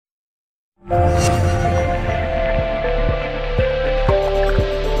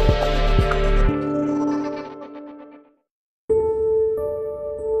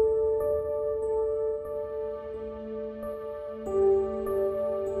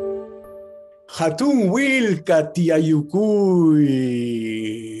Hatun wil katiayukui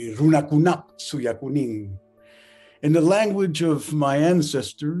runakunak suyakunin. In the language of my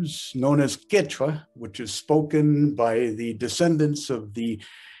ancestors, known as Quechua, which is spoken by the descendants of the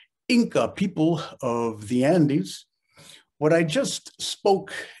Inca people of the Andes, what I just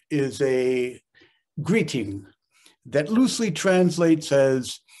spoke is a greeting that loosely translates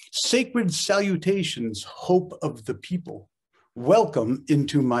as sacred salutations, hope of the people, welcome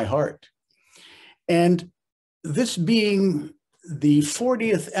into my heart. And this being the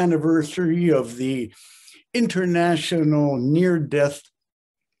 40th anniversary of the International Near-Death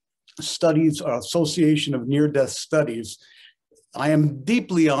Studies, Association of Near-Death Studies, I am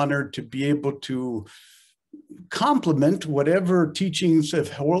deeply honored to be able to complement whatever teachings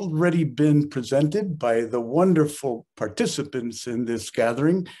have already been presented by the wonderful participants in this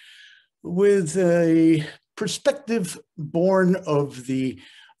gathering with a perspective born of the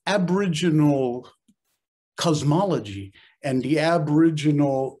Aboriginal cosmology and the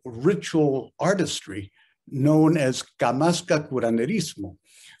Aboriginal ritual artistry known as kamasqa curanderismo,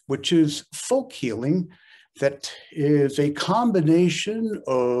 which is folk healing that is a combination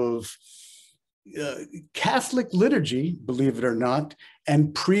of Catholic liturgy, believe it or not,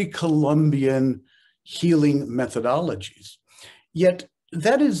 and pre-Columbian healing methodologies. Yet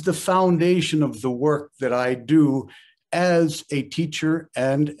that is the foundation of the work that I do as a teacher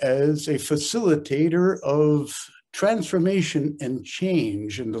and as a facilitator of transformation and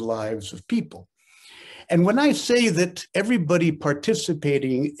change in the lives of people. And when I say that everybody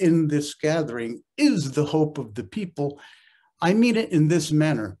participating in this gathering is the hope of the people, I mean it in this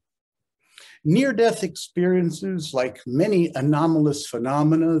manner. Near-death experiences, like many anomalous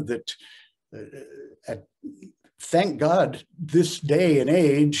phenomena that, thank God, this day and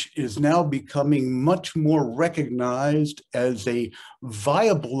age is now becoming much more recognized as a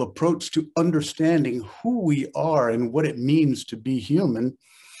viable approach to understanding who we are and what it means to be human,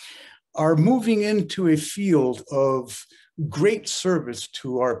 are moving into a field of great service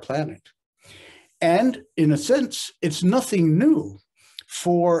to our planet. And in a sense, it's nothing new.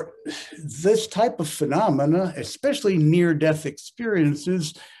 For this type of phenomena, especially near-death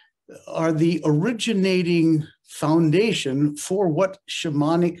experiences, are the originating foundation for what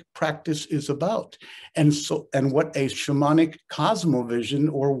shamanic practice is about, and what a shamanic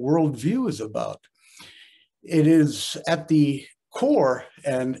cosmovision or worldview is about. It is at the core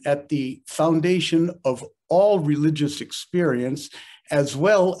and at the foundation of all religious experience, as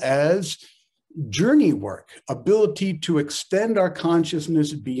well as journey work, ability to extend our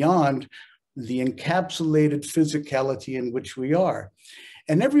consciousness beyond the encapsulated physicality in which we are.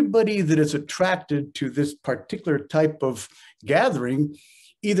 And everybody that is attracted to this particular type of gathering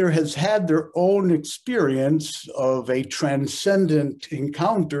either has had their own experience of a transcendent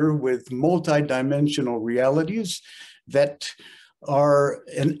encounter with multidimensional realities that are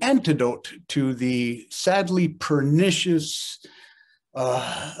an antidote to the sadly pernicious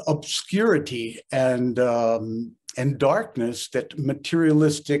obscurity and darkness that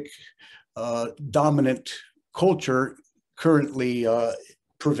materialistic dominant culture currently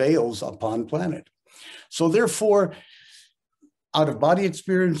prevails upon planet. So therefore, out-of-body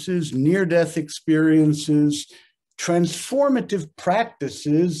experiences, near-death experiences, transformative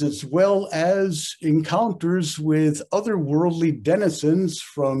practices, as well as encounters with otherworldly denizens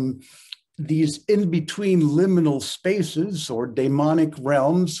from these in-between liminal spaces or demonic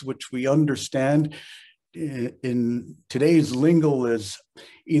realms, which we understand in today's lingo as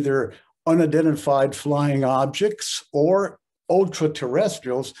either unidentified flying objects or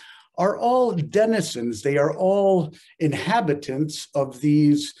ultra-terrestrials, are all denizens. They are all inhabitants of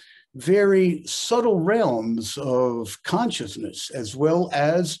these very subtle realms of consciousness, as well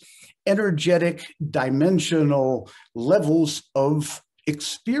as energetic dimensional levels of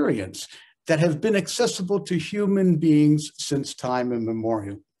experience that have been accessible to human beings since time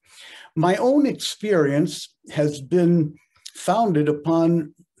immemorial. My own experience has been founded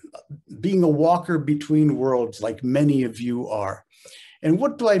upon being a walker between worlds, like many of you are. And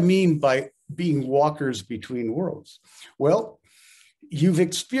what do I mean by being walkers between worlds? Well, you've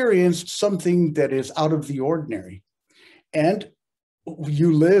experienced something that is out of the ordinary, and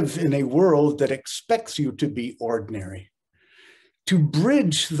you live in a world that expects you to be ordinary. To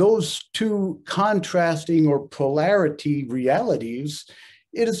bridge those two contrasting or polarity realities,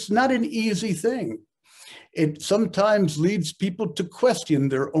 it is not an easy thing. It sometimes leads people to question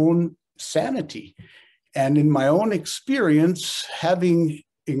their own sanity. And in my own experience, having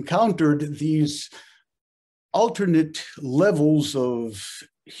encountered these alternate levels of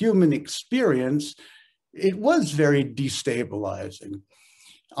human experience, it was very destabilizing.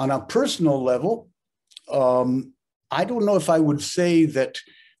 On a personal level, I don't know if I would say that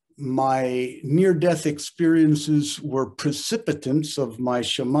my near-death experiences were precipitants of my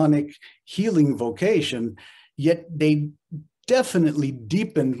shamanic healing vocation, yet they definitely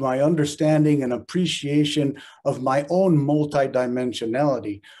deepened my understanding and appreciation of my own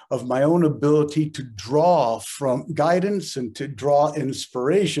multidimensionality, of my own ability to draw from guidance and to draw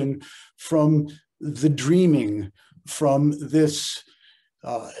inspiration from the dreaming, from this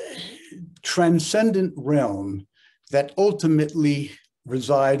transcendent realm that ultimately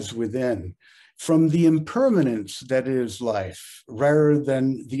resides within, from the impermanence that is life, rather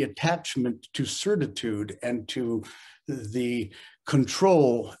than the attachment to certitude and to the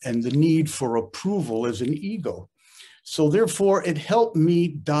control and the need for approval as an ego. So therefore, it helped me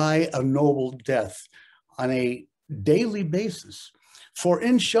die a noble death on a daily basis. For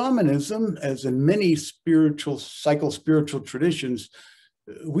in shamanism, as in many spiritual, psycho-spiritual traditions,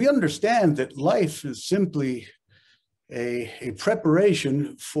 we understand that life is simply a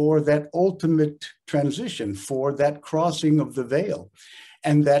preparation for that ultimate transition, for that crossing of the veil.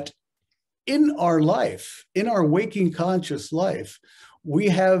 And that in our life, in our waking conscious life, we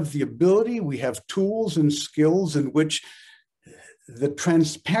have the ability, we have tools and skills in which the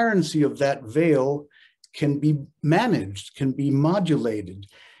transparency of that veil can be managed, can be modulated,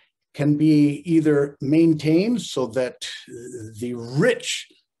 can be either maintained so that the rich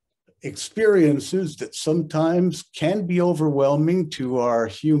experiences that sometimes can be overwhelming to our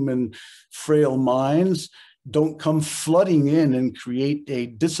human frail minds don't come flooding in and create a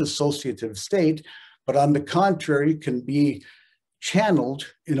disassociative state, but on the contrary can be channeled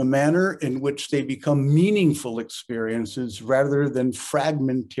in a manner in which they become meaningful experiences rather than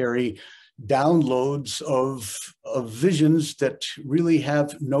fragmentary downloads of visions that really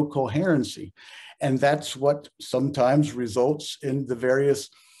have no coherency. And that's what sometimes results in the various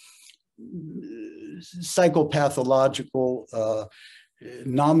psychopathological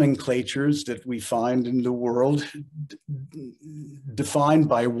nomenclatures that we find in the world, defined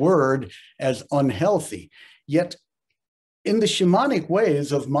by word as unhealthy. Yet in the shamanic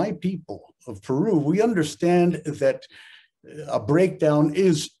ways of my people of Peru, we understand that a breakdown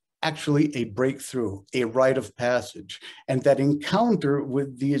is actually a breakthrough, a rite of passage, and that encounter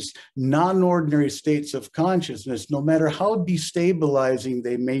with these non-ordinary states of consciousness, no matter how destabilizing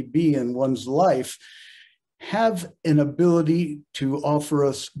they may be in one's life, have an ability to offer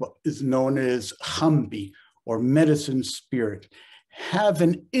us what is known as hambi, or medicine spirit, have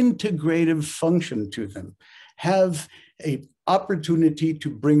an integrative function to them, have an opportunity to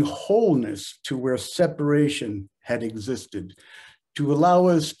bring wholeness to where separation had existed, to allow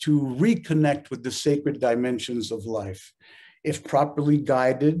us to reconnect with the sacred dimensions of life, if properly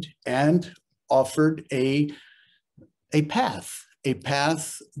guided and offered a path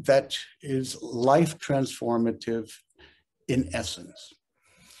that is life transformative in essence.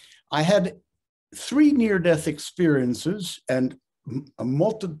 I had 3 near-death experiences and a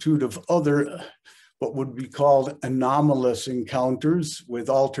multitude of other what would be called anomalous encounters with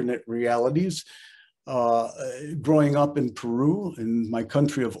alternate realities growing up in Peru, in my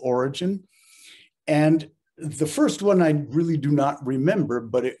country of origin. And the first one I really do not remember,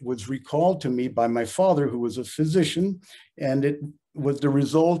 but it was recalled to me by my father, who was a physician, and it was the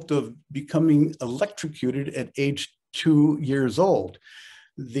result of becoming electrocuted at age 2 years old.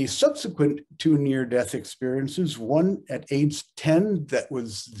 The subsequent 2 near-death experiences, one at age 10, that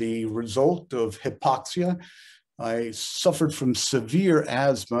was the result of hypoxia. I suffered from severe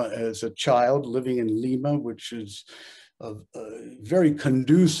asthma as a child living in Lima, which is very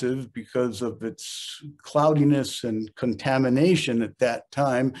conducive because of its cloudiness and contamination at that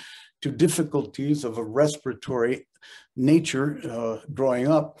time to difficulties of a respiratory nature growing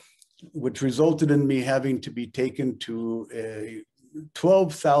up, which resulted in me having to be taken to a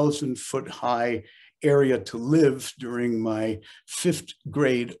 12,000-foot high area to live during my 5th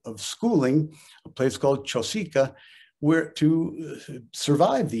grade of schooling, a place called Chosica, where to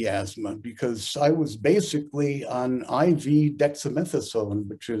survive the asthma, because I was basically on IV dexamethasone,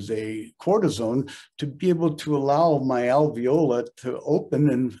 which is a cortisone, to be able to allow my alveola to open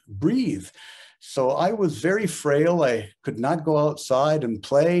and breathe. So I was very frail. I could not go outside and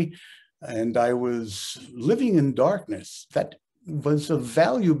play, and I was living in darkness. That was of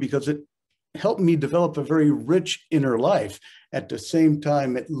value because it helped me develop a very rich inner life. At the same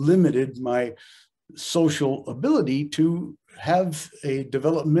time, it limited my social ability to have a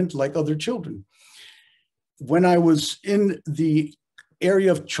development like other children. When I was in the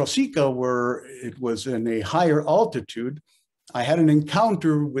area of Chosica, where it was in a higher altitude, I had an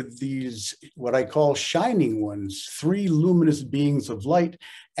encounter with these, what I call shining ones, 3 luminous beings of light,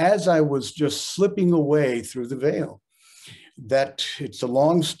 as I was just slipping away through the veil. That it's a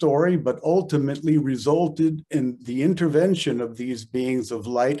long story, but ultimately resulted in the intervention of these beings of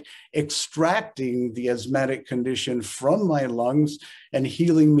light, extracting the asthmatic condition from my lungs and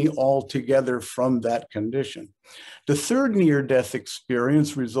healing me altogether from that condition. The third near-death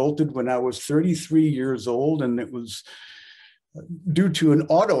experience resulted when I was 33 years old, and it was due to an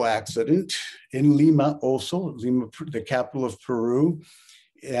auto accident in Lima, also, Lima, the capital of Peru.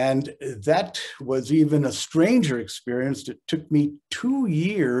 And that was even a stranger experience. It took me 2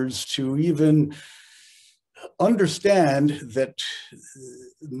 years to even understand that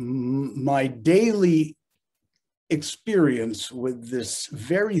my daily experience with this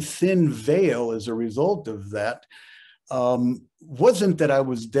very thin veil as a result of that wasn't that I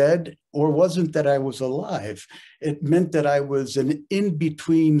was dead or wasn't that I was alive. It meant that I was an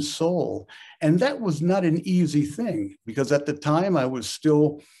in-between soul. And that was not an easy thing, because at the time I was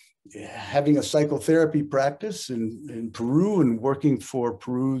still having a psychotherapy practice in Peru and working for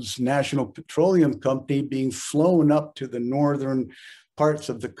Peru's National Petroleum Company, being flown up to the northern parts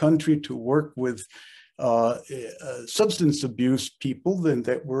of the country to work with substance abuse people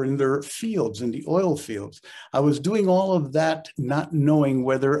that were in their fields, in the oil fields. I was doing all of that, not knowing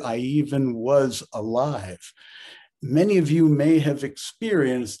whether I even was alive. Many of you may have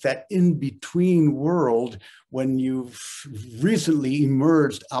experienced that in-between world when you've recently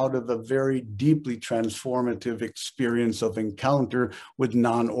emerged out of a very deeply transformative experience of encounter with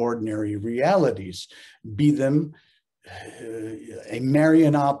non-ordinary realities, be them a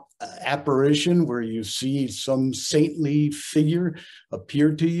Marian apparition where you see some saintly figure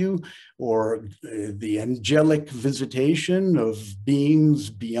appear to you, or the angelic visitation of beings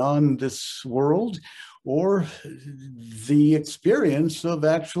beyond this world, or the experience of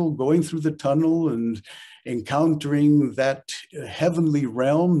actual going through the tunnel and encountering that heavenly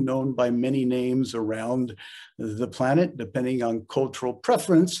realm known by many names around the planet, depending on cultural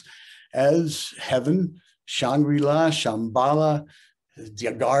preference, as heaven, Shangri-La, Shambhala,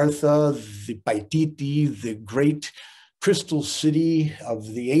 Jagartha, the Paititi, the great crystal city of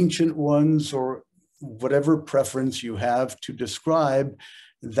the ancient ones, or whatever preference you have to describe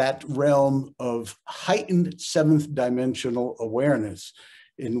that realm of heightened 7th dimensional awareness,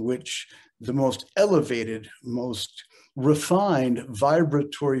 in which the most elevated, most refined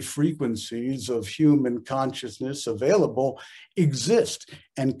vibratory frequencies of human consciousness available exist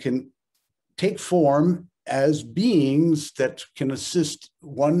and can take form as beings that can assist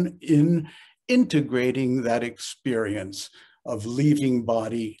one in integrating that experience of leaving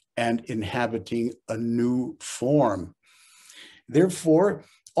body and inhabiting a new form. Therefore,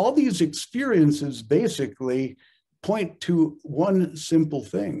 all these experiences basically point to one simple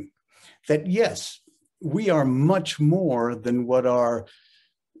thing, that yes, we are much more than what our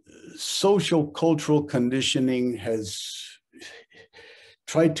social cultural conditioning has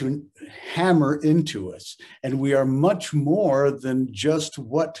tried to hammer into us. And we are much more than just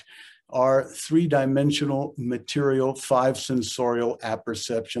what our 3-dimensional material, 5 sensorial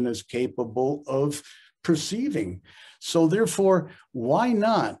apperception is capable of perceiving. So therefore, why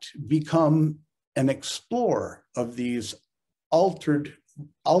not become an explorer of these alternate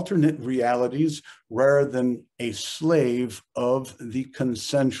realities rather than a slave of the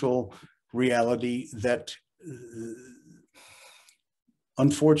consensual reality that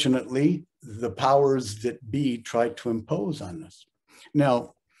unfortunately the powers that be try to impose on us.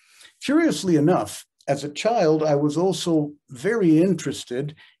 Now, curiously enough, as a child, I was also very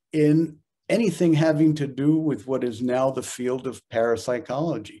interested in anything having to do with what is now the field of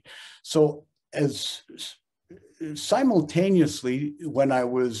parapsychology. So as simultaneously, when I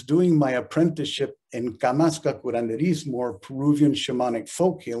was doing my apprenticeship in kamasqa curanderismo, or Peruvian shamanic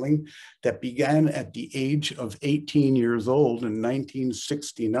folk healing, that began at the age of 18 years old in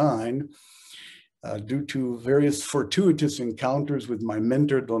 1969, due to various fortuitous encounters with my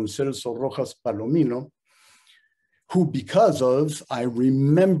mentor, Don Celso Rojas Palomino, who, because of, I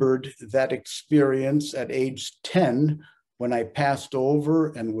remembered that experience at age 10, when I passed over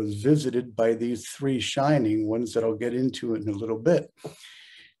and was visited by these 3 shining ones that I'll get into in a little bit.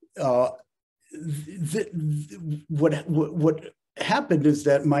 What happened is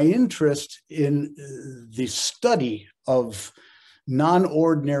that my interest in the study of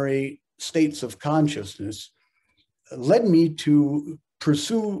non-ordinary states of consciousness led me to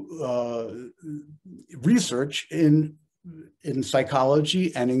pursue research in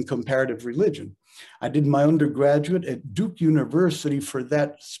psychology and in comparative religion. I did my undergraduate at Duke University for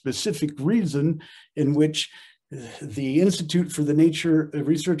that specific reason, in which the Institute for the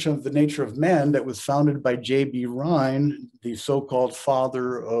Research of the Nature of Man that was founded by J.B. Rhine, the so-called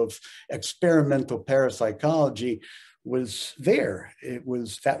father of experimental parapsychology, was there.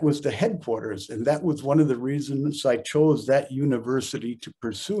 That was the headquarters, and that was one of the reasons I chose that university to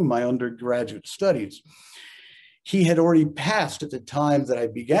pursue my undergraduate studies. He had already passed at the time that I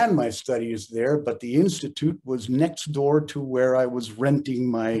began my studies there, but the institute was next door to where I was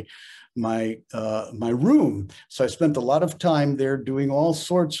renting my room. So I spent a lot of time there doing all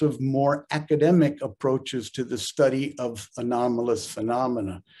sorts of more academic approaches to the study of anomalous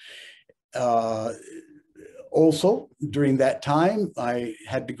phenomena. Also, during that time, I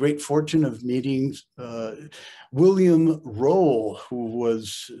had the great fortune of meeting William Roll, who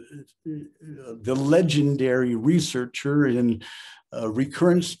was the legendary researcher in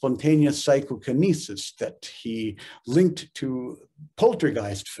recurrent spontaneous psychokinesis that he linked to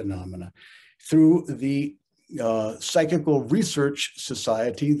poltergeist phenomena through the Psychical Research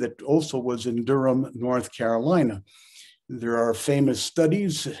Society that also was in Durham, North Carolina. There are famous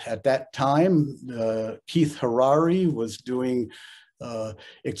studies at that time. Keith Harari was doing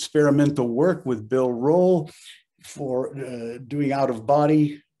experimental work with Bill Roll for doing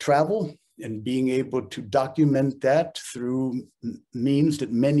out-of-body travel and being able to document that through means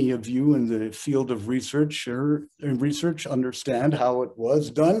that many of you in the field of research understand how it was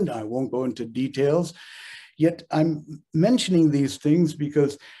done. I won't go into details. Yet I'm mentioning these things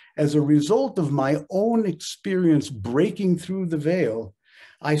because as a result of my own experience breaking through the veil,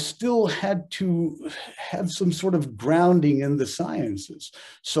 I still had to have some sort of grounding in the sciences.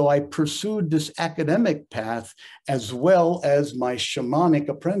 So I pursued this academic path as well as my shamanic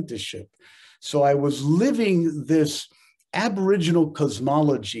apprenticeship. So I was living this aboriginal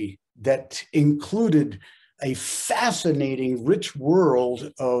cosmology that included a fascinating, rich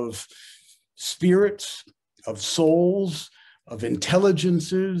world of spirits, of souls, of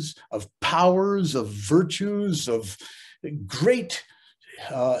intelligences, of powers, of virtues, of great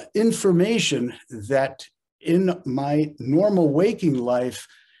information that in my normal waking life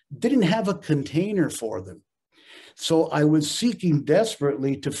didn't have a container for them. So I was seeking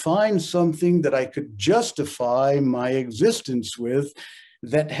desperately to find something that I could justify my existence with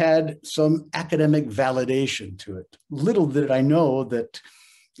that had some academic validation to it. Little did I know that,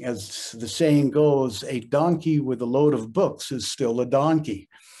 as the saying goes, a donkey with a load of books is still a donkey.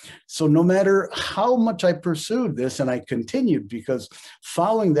 So no matter how much I pursued this, and I continued, because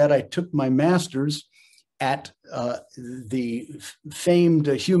following that, I took my master's at the famed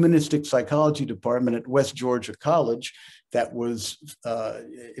humanistic psychology department at West Georgia College that was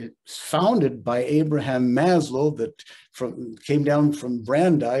founded by Abraham Maslow, that came down from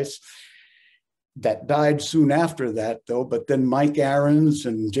Brandeis, that died soon after that, though. But then Mike Ahrens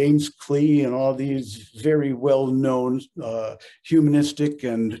and James Clee and all these very well-known humanistic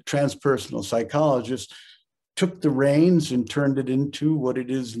and transpersonal psychologists took the reins and turned it into what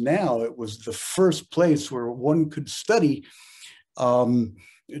it is now. It was the first place where one could study a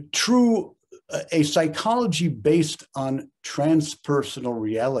psychology based on transpersonal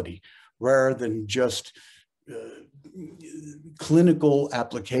reality rather than just clinical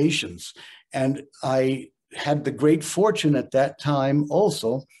applications. And I had the great fortune at that time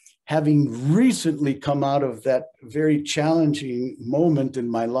also, having recently come out of that very challenging moment in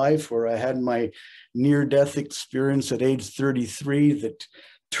my life where I had my near-death experience at age 33 that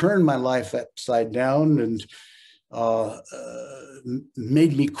turned my life upside down and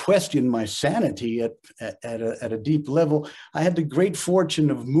made me question my sanity at a deep level. I had the great fortune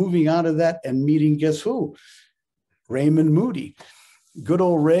of moving out of that and meeting, guess who? Raymond Moody. Good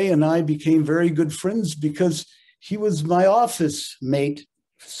old Ray and I became very good friends because he was my office mate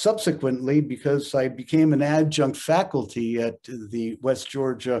subsequently, because I became an adjunct faculty at the West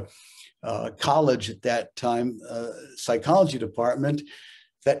Georgia College at that time, psychology department,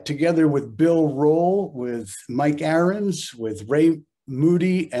 that together with Bill Roll, with Mike Ahrens, with Ray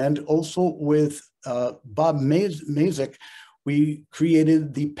Moody, and also with Bob Mazek, we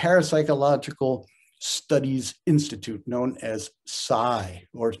created the Parapsychological Studies Institute, known as PSI,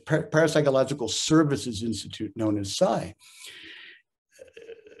 or Parapsychological Services Institute, known as PSI.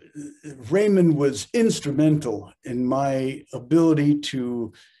 Raymond was instrumental in my ability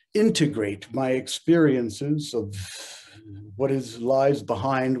to integrate my experiences of what lies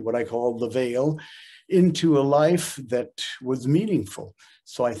behind what I call the veil into a life that was meaningful.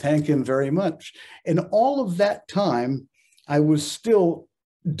 So I thank him very much. And all of that time, I was still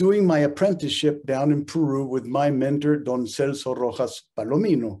doing my apprenticeship down in Peru with my mentor, Don Celso Rojas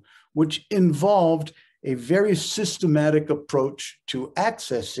Palomino, which involved a very systematic approach to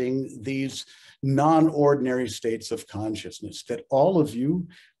accessing these non-ordinary states of consciousness, that all of you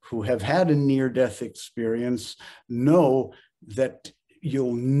who have had a near-death experience know that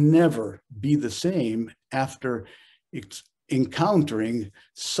you'll never be the same after encountering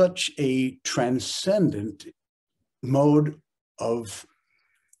such a transcendent mode of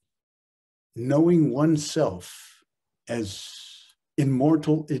knowing oneself as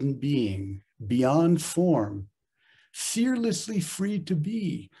immortal in being, beyond form, fearlessly free to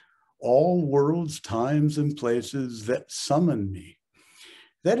be, all worlds, times, and places that summon me.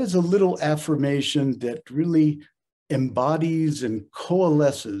 That is a little affirmation that really embodies and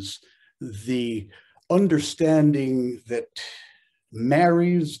coalesces the understanding that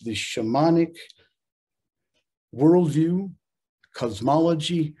marries the shamanic worldview,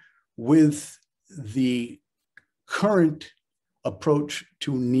 cosmology, with the current approach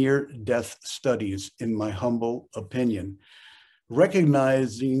to near-death studies, in my humble opinion,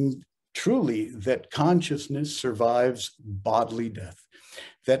 recognizing truly that consciousness survives bodily death,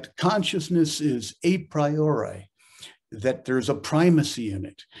 that consciousness is a priori, that there's a primacy in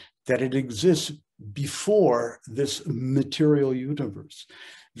it, that it exists before this material universe,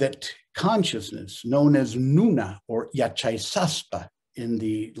 that consciousness, known as Nuna or Yachaysaspa in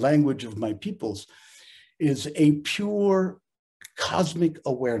the language of my peoples, is a pure cosmic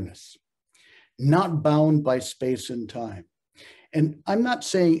awareness, not bound by space and time. And I'm not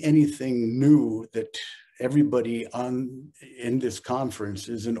saying anything new that everybody in this conference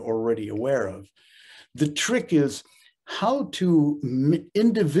isn't already aware of. The trick is how to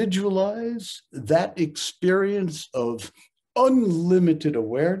individualize that experience of unlimited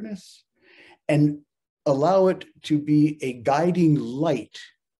awareness and allow it to be a guiding light,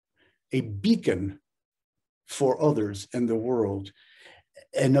 a beacon for others in the world,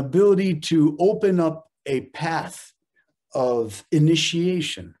 an ability to open up a path of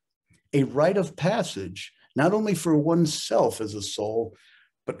initiation, a rite of passage, not only for oneself as a soul,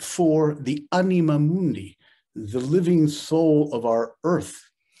 but for the anima mundi, the living soul of our earth.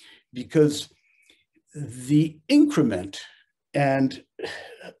 Because the increment and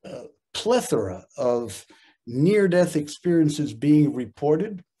plethora of near-death experiences being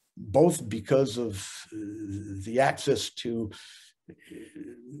reported, both because of the access to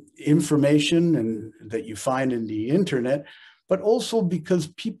information and that you find in the internet, but also because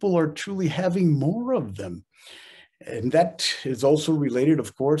people are truly having more of them. And that is also related,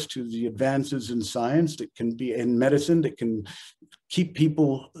 of course, to the advances in science that can be in medicine that can keep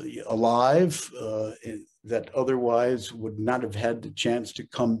people alive that otherwise would not have had the chance to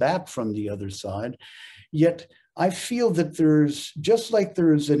come back from the other side. Yet I feel that there's, just like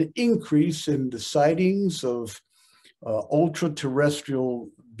there's an increase in the sightings of ultra-terrestrial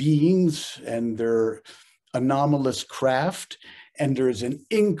beings and their anomalous craft, and there's an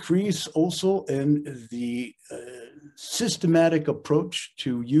increase also in the systematic approach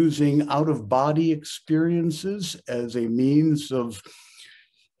to using out-of-body experiences as a means of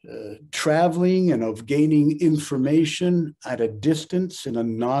traveling and of gaining information at a distance in a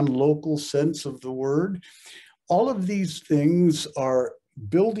non-local sense of the word. All of these things are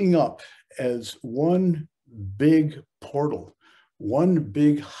building up as one big portal, one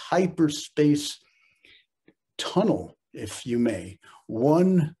big hyperspace tunnel, if you may,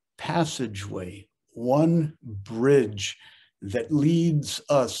 one passageway, one bridge that leads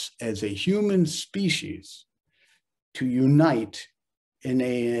us as a human species to unite in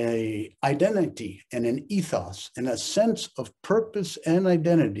a identity and an ethos and a sense of purpose and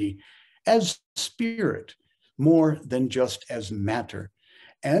identity as spirit, more than just as matter.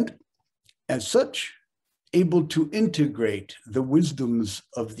 And as such, able to integrate the wisdoms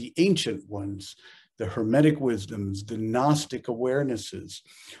of the ancient ones, the Hermetic wisdoms, the Gnostic awarenesses,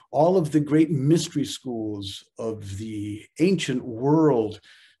 all of the great mystery schools of the ancient world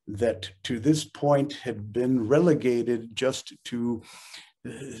that to this point had been relegated just to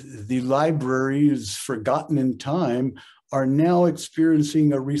the libraries forgotten in time, are now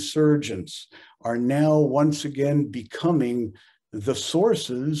experiencing a resurgence, are now once again becoming the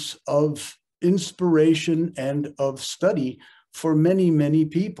sources of inspiration and of study for many, many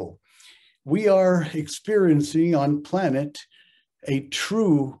people. We are experiencing on planet a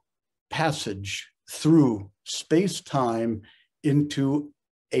true passage through space-time into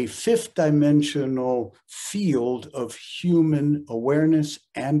a fifth dimensional field of human awareness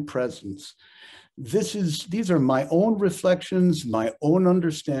and presence. These are my own reflections, my own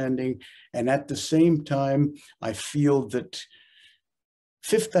understanding, and at the same time, I feel that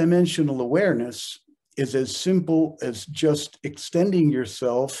fifth dimensional awareness is as simple as just extending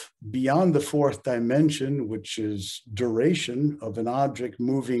yourself beyond the fourth dimension, which is duration of an object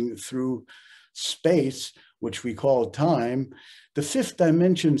moving through space, which we call time, the fifth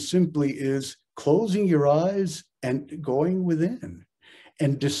dimension simply is closing your eyes and going within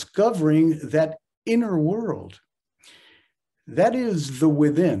and discovering that inner world. That is the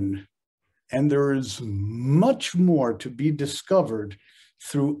within. And there is much more to be discovered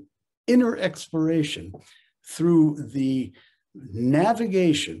through inner exploration, through the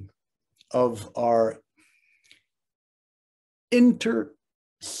navigation of our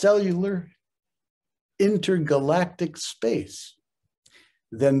intercellular, intergalactic space,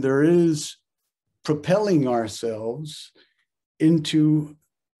 than there is propelling ourselves into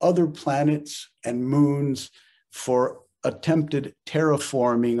other planets and moons for attempted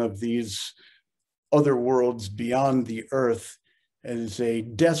terraforming of these other worlds beyond the Earth as a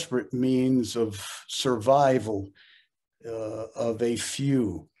desperate means of survival of a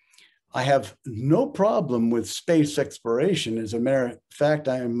few. I have no problem with space exploration. As a matter of fact,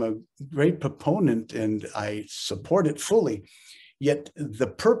 I am a great proponent and I support it fully. Yet the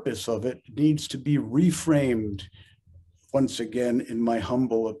purpose of it needs to be reframed, once again, in my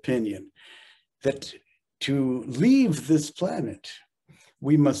humble opinion, that to leave this planet,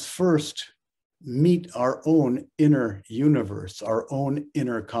 we must first meet our own inner universe, our own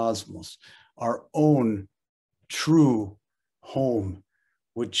inner cosmos, our own true home,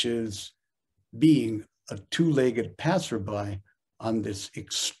 which is being a two-legged passerby on this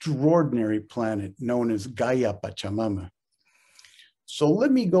extraordinary planet known as Gaia Pachamama. So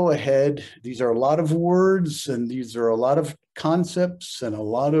let me go ahead. These are a lot of words and these are a lot of concepts and a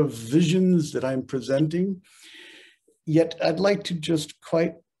lot of visions that I'm presenting. Yet I'd like to just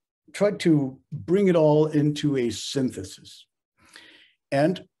try to bring it all into a synthesis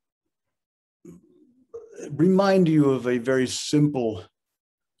and remind you of a very simple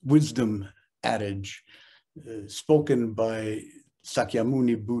wisdom adage spoken by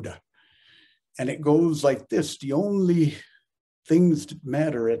Sakyamuni Buddha. And it goes like this: the only things that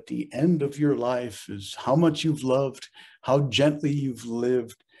matter at the end of your life is how much you've loved, how gently you've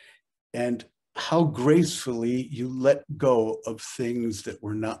lived, and how gracefully you let go of things that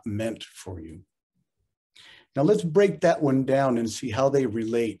were not meant for you. Now let's break that one down and see how they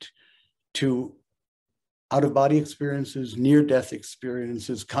relate to out-of-body experiences, near-death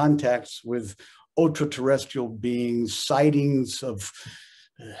experiences, contacts with ultra-terrestrial beings, sightings of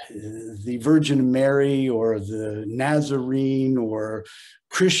the Virgin Mary or the Nazarene or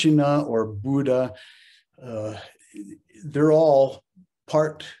Krishna or Buddha. They're all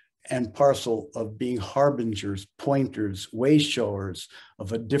part and parcel of being harbingers, pointers, way showers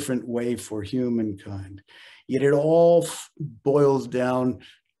of a different way for humankind. Yet it all boils down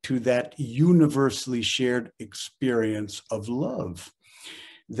to that universally shared experience of love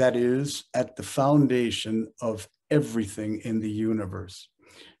that is at the foundation of everything in the universe.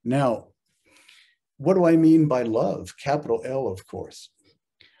 Now, what do I mean by love? Capital L, of course.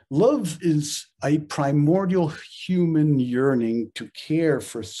 Love is a primordial human yearning to care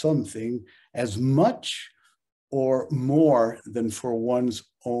for something as much or more than for one's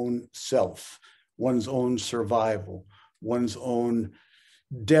own self, one's own survival, one's own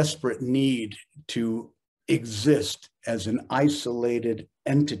desperate need to exist as an isolated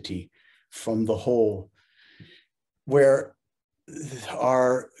entity from the whole, where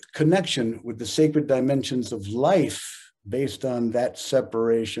our connection with the sacred dimensions of life based on that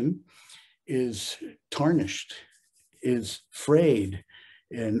separation is tarnished, is frayed,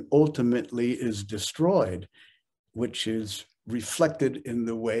 and ultimately is destroyed, which is reflected in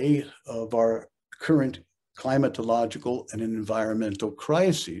the way of our current climatological and environmental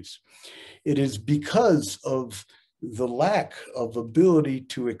crises. It is because of the lack of ability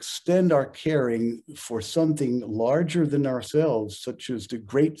to extend our caring for something larger than ourselves, such as the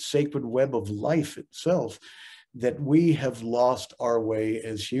great sacred web of life itself, that we have lost our way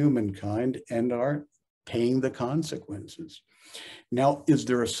as humankind and are paying the consequences. Now, is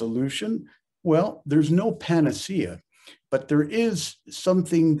there a solution? Well, there's no panacea, but there is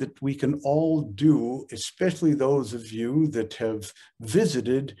something that we can all do, especially those of you that have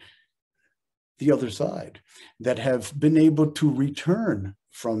visited the other side, that have been able to return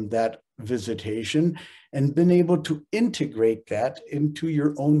from that visitation and been able to integrate that into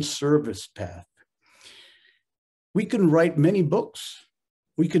your own service path. We can write many books,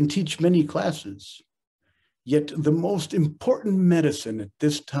 we can teach many classes, yet the most important medicine at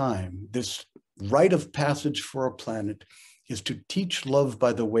this time, this rite of passage for our planet, is to teach love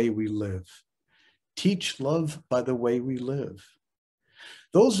by the way we live. Teach love by the way we live.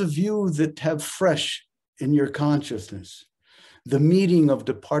 Those of you that have fresh in your consciousness the meeting of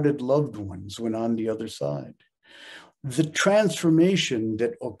departed loved ones when on the other side, the transformation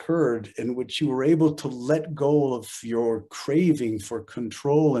that occurred in which you were able to let go of your craving for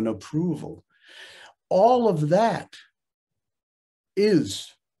control and approval, all of that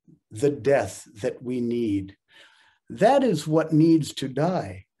is the death that we need. That is what needs to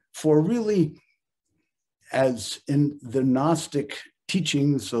die. For really, as in the Gnostic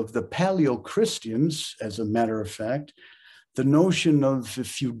teachings of the Paleo-Christians, as a matter of fact, the notion of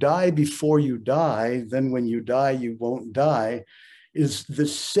if you die before you die, then when you die, you won't die, is the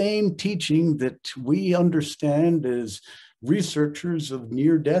same teaching that we understand as researchers of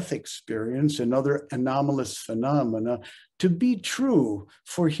near-death experience and other anomalous phenomena to be true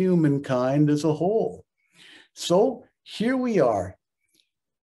for humankind as a whole. So here we are.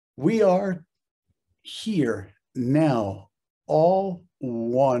 We are here now, all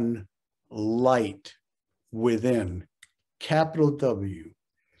one light within. Capital W.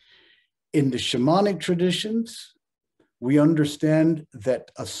 In the shamanic traditions, we understand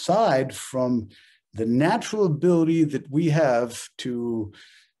that aside from the natural ability that we have to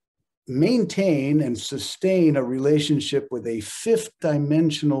maintain and sustain a relationship with a fifth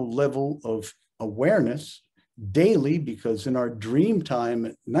dimensional level of awareness daily, because in our dream time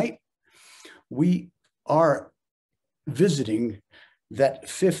at night, we are visiting that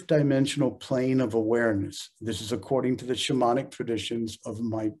fifth dimensional plane of awareness. This is according to the shamanic traditions of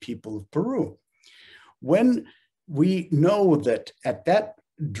my people of Peru. When we know that at that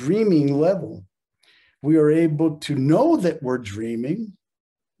dreaming level, we are able to know that we're dreaming,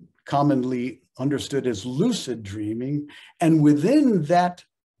 commonly understood as lucid dreaming, and within that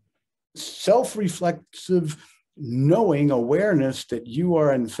self-reflexive knowing awareness that you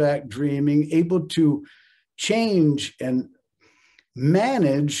are in fact dreaming, able to change and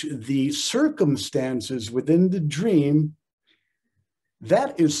manage the circumstances within the dream,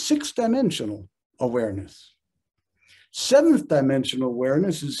 that is sixth dimensional awareness. Seventh dimensional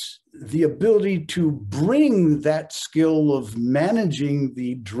awareness is the ability to bring that skill of managing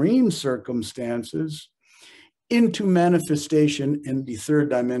the dream circumstances into manifestation in the third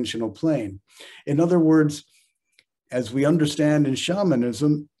dimensional plane. In other words, as we understand in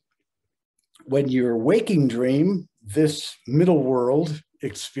shamanism, when your waking dream, this middle world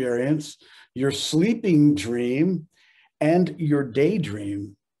experience, your sleeping dream, and your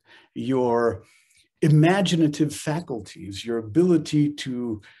daydream, your imaginative faculties, your ability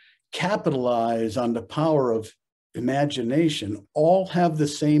to capitalize on the power of imagination, all have the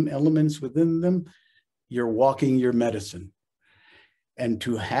same elements within them. You're walking your medicine. And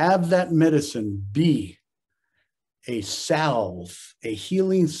to have that medicine be a salve, a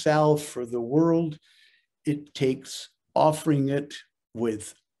healing salve for the world, it takes offering it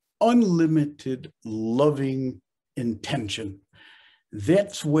with unlimited loving intention.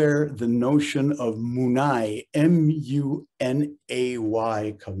 That's where the notion of munay, M-U-N-A-Y,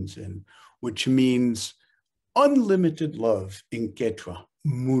 comes in, which means unlimited love in Quechua,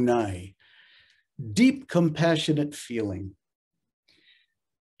 munay, deep compassionate feeling,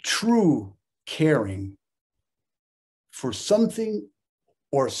 true caring for something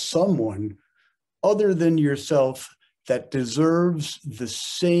or someone other than yourself that deserves the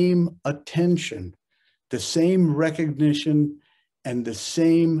same attention, the same recognition, and the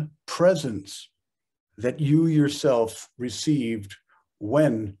same presence that you yourself received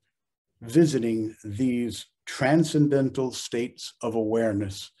when visiting these transcendental states of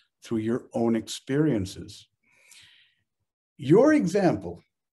awareness through your own experiences. Your example,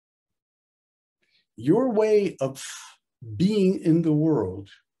 your way of being in the world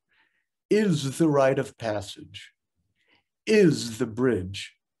is the rite of passage, is the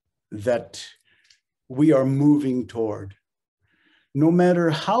bridge that we are moving toward. No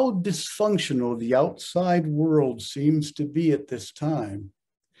matter how dysfunctional the outside world seems to be at this time,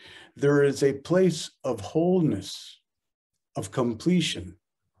 there is a place of wholeness, of completion,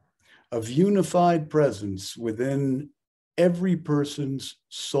 of unified presence within every person's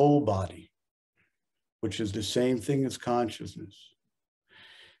soul body, which is the same thing as consciousness.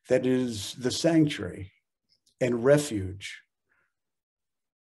 That is the sanctuary and refuge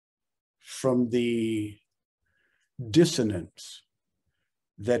from the dissonance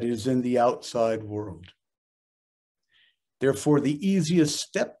that is in the outside world. Therefore, the easiest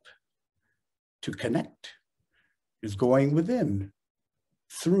step to connect is going within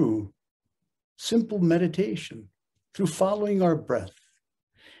through simple meditation, through following our breath,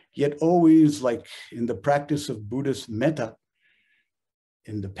 yet always, like in the practice of Buddhist metta,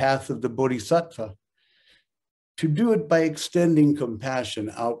 in the path of the bodhisattva, to do it by extending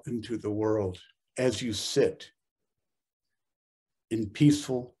compassion out into the world as you sit in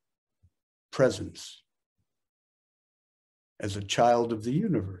peaceful presence as a child of the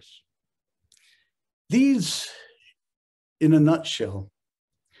universe. These, in a nutshell,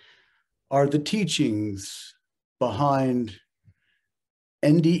 are the teachings behind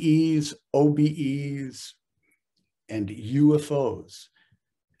NDEs, OBEs, and UFOs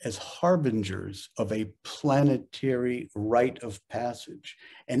as harbingers of a planetary rite of passage,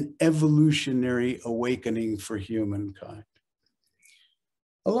 an evolutionary awakening for humankind.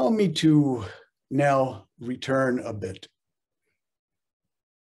 Allow me to now return a bit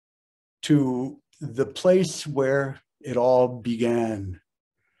to the place where it all began,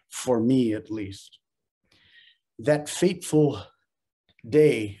 for me at least. That fateful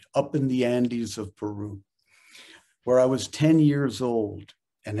day up in the Andes of Peru, where I was 10 years old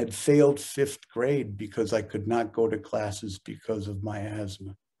and had failed 5th grade because I could not go to classes because of my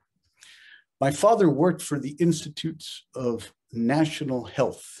asthma. My father worked for the Institutes of National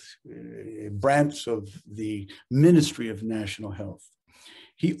Health, a branch of the Ministry of National Health.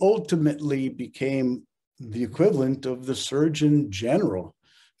 He ultimately became the equivalent of the Surgeon General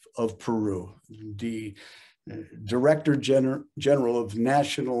of Peru, the Director General of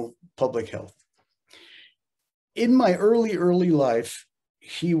National Public Health. In my early life,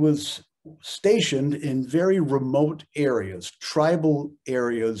 he was stationed in very remote areas, tribal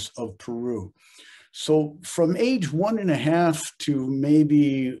areas of Peru. So from age 1.5 to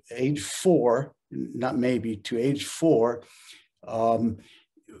maybe age 4, not maybe, to age 4,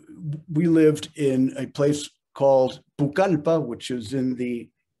 we lived in a place called Pucallpa, which is in the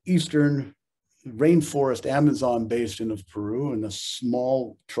eastern rainforest Amazon basin of Peru, in a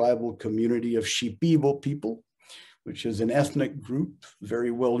small tribal community of Shipibo people, which is an ethnic group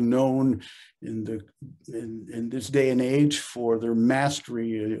very well known in this day and age for their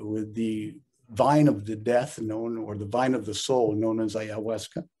mastery with the vine of the death known, or the vine of the soul known as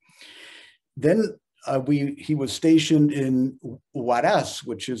ayahuasca. Then he was stationed in Huaraz,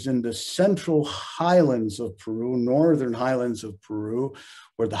 which is in the central highlands of Peru, northern highlands of Peru,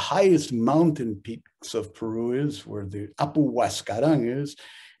 where the highest mountain peaks of Peru is, where the Apu Huascarán is,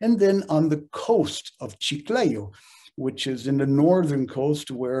 and then on the coast of Chiclayo, which is in the northern coast,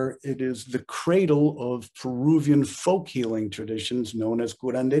 where it is the cradle of Peruvian folk healing traditions known as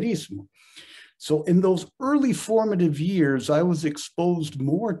curanderismo. So in those early formative years, I was exposed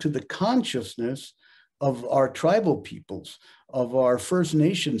more to the consciousness of our tribal peoples, of our First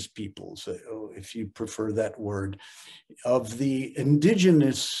Nations peoples, if you prefer that word, of the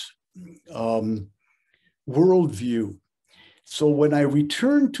indigenous worldview. So when I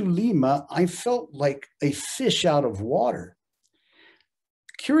returned to Lima, I felt like a fish out of water.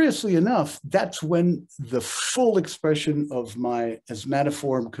 Curiously enough, that's when the full expression of my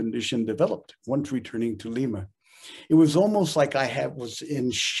asthmatiform condition developed, once returning to Lima. It was almost like I was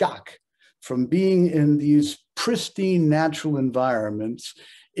in shock from being in these pristine natural environments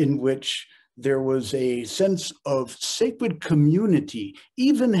in which there was a sense of sacred community,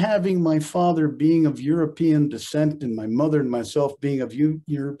 even having my father being of European descent and my mother and myself being of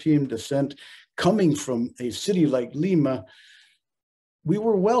European descent, coming from a city like Lima. We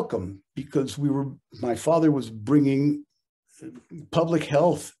were welcome because my father was bringing public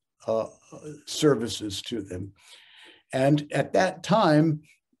health services to them. And at that time,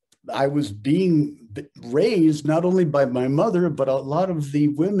 I was being raised not only by my mother, but a lot of the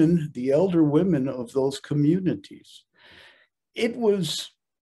women, the elder women of those communities. It was,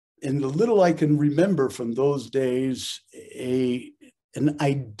 in the little I can remember from those days, an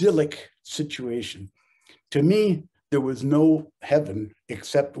idyllic situation. To me, there was no heaven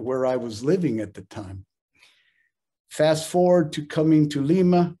except where I was living at the time. Fast forward to coming to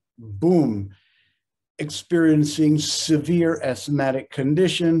Lima, boom, experiencing severe asthmatic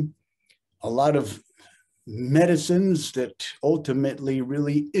condition, a lot of medicines that ultimately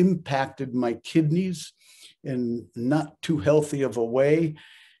really impacted my kidneys in not too healthy of a way,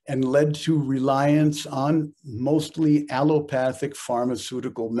 and led to reliance on mostly allopathic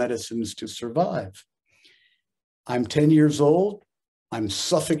pharmaceutical medicines to survive. I'm 10 years old, I'm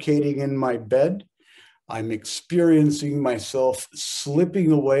suffocating in my bed, I'm experiencing myself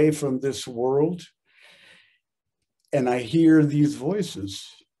slipping away from this world, and I hear these voices.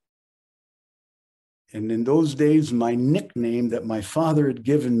 And in those days, my nickname that my father had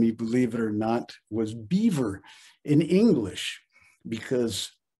given me, believe it or not, was Beaver in English,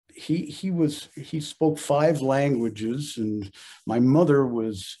 because he spoke 5 languages, and my mother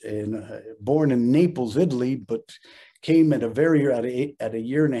was born in Naples, Italy, but came at a 1.5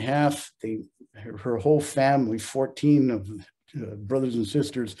 years. Her whole family, 14 of brothers and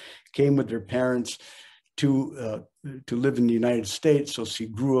sisters, came with their parents to to live in the United States. So she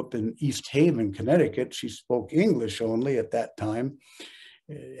grew up in East Haven, Connecticut. She spoke English only at that time,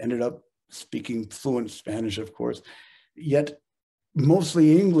 ended up speaking fluent Spanish, of course. Yet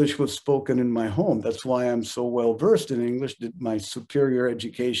mostly English was spoken in my home. That's why I'm so well versed in English, did my superior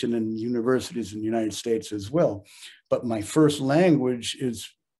education in universities in the United States as well. But my first language is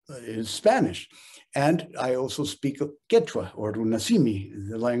Spanish. And I also speak Quechua, or Runasimi,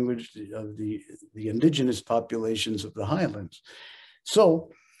 the language of the indigenous populations of the highlands.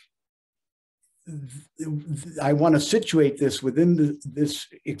 So I want to situate this within this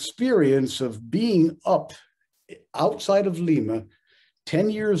experience of being up outside of Lima, 10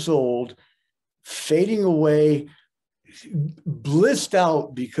 years old, fading away, blissed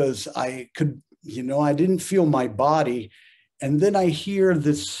out because I could, I didn't feel my body. And then I hear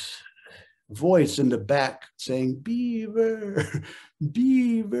this voice in the back saying, "Beaver,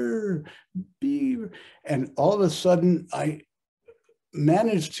 beaver, beaver." And all of a sudden I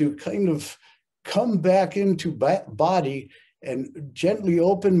managed to kind of come back into body and gently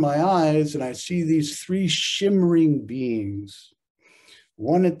open my eyes, and I see these three shimmering beings,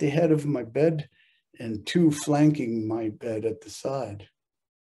 one at the head of my bed and two flanking my bed at the side.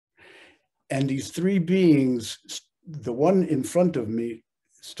 And these three beings, the one in front of me,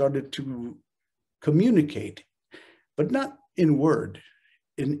 started to communicate, but not in word,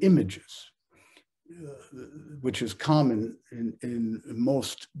 in images, which is common in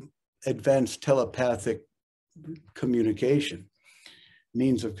most advanced telepathic communication,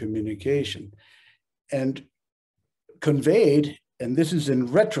 means of communication. And conveyed, and this is in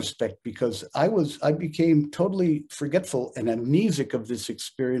retrospect, because I became totally forgetful and amnesic of this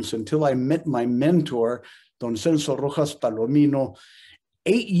experience until I met my mentor, Don Celso Rojas Palomino,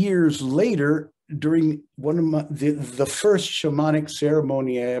 8 years later, during one of the first shamanic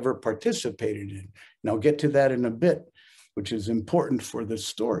ceremony I ever participated in. And I'll get to that in a bit, which is important for this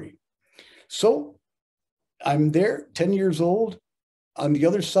story. So I'm there, 10 years old, on the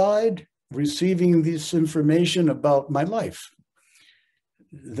other side, receiving this information about my life,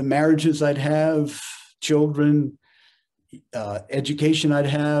 the marriages I'd have, children, education I'd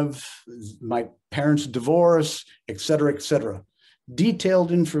have, my parents' divorce, et cetera,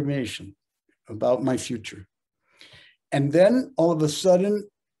 detailed information about my future. And then all of a sudden,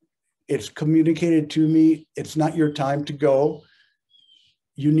 it's communicated to me, it's not your time to go.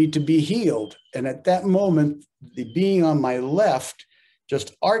 You need to be healed. And at that moment, the being on my left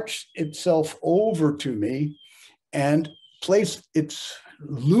just arched itself over to me and placed its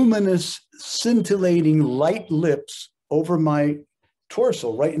luminous, scintillating light lips over my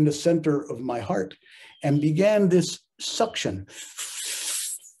torso, right in the center of my heart, and began this suction.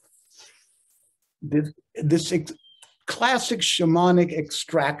 This classic shamanic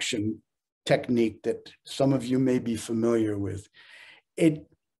extraction technique that some of you may be familiar with. It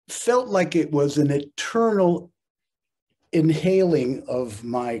felt like it was an eternal inhaling of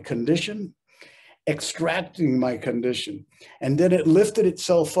my condition, extracting my condition. And then it lifted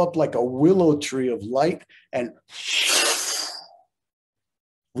itself up like a willow tree of light and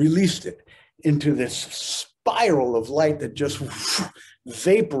released it into this spiral of light that just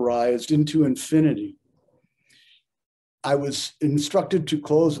vaporized into infinity. I was instructed to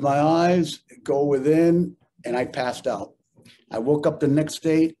close my eyes, go within, and I passed out. I woke up the next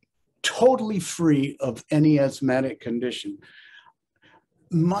day totally free of any asthmatic condition.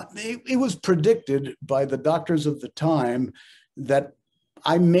 It was predicted by the doctors of the time that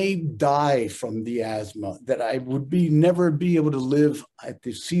I may die from the asthma, that I would never be able to live at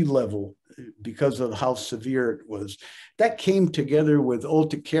the sea level because of how severe it was. That came together with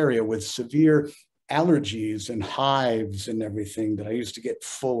urticaria, with severe allergies and hives and everything that I used to get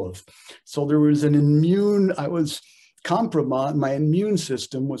full of. So there was I was compromised. My immune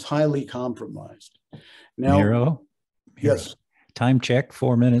system was highly compromised. Now, Miro? Yes. Time check,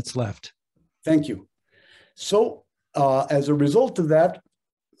 4 minutes left. Thank you. So as a result of that,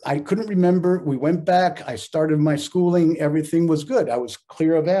 I couldn't remember. We went back. I started my schooling. Everything was good. I was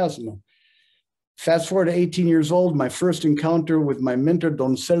clear of asthma. Fast forward to 18 years old, my first encounter with my mentor,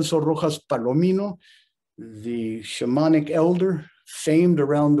 Don Celso Rojas Palomino, the shamanic elder, famed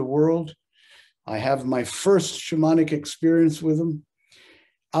around the world. I have my first shamanic experience with him.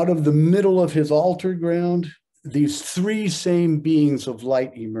 Out of the middle of his altar ground, these three same beings of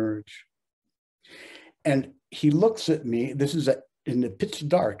light emerge. And he looks at me. This is in the pitch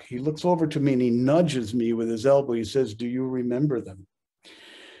dark. He looks over to me and he nudges me with his elbow. He says, "Do you remember them?"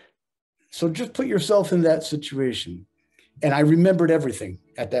 So just put yourself in that situation. And I remembered everything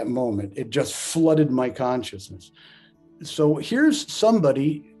at that moment. It just flooded my consciousness. So here's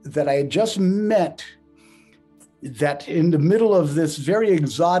somebody that I had just met that in the middle of this very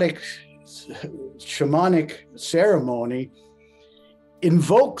exotic shamanic ceremony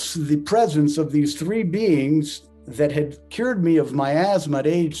invokes the presence of these three beings that had cured me of my asthma at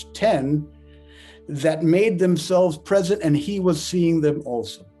age 10, that made themselves present, and he was seeing them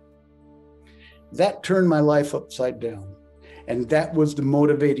also. That turned my life upside down. And that was the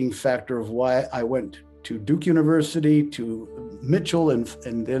motivating factor of why I went to Duke University, to Mitchell, and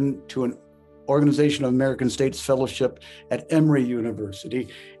then to an Organization of American States Fellowship at Emory University,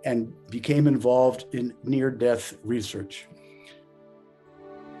 and became involved in near-death research.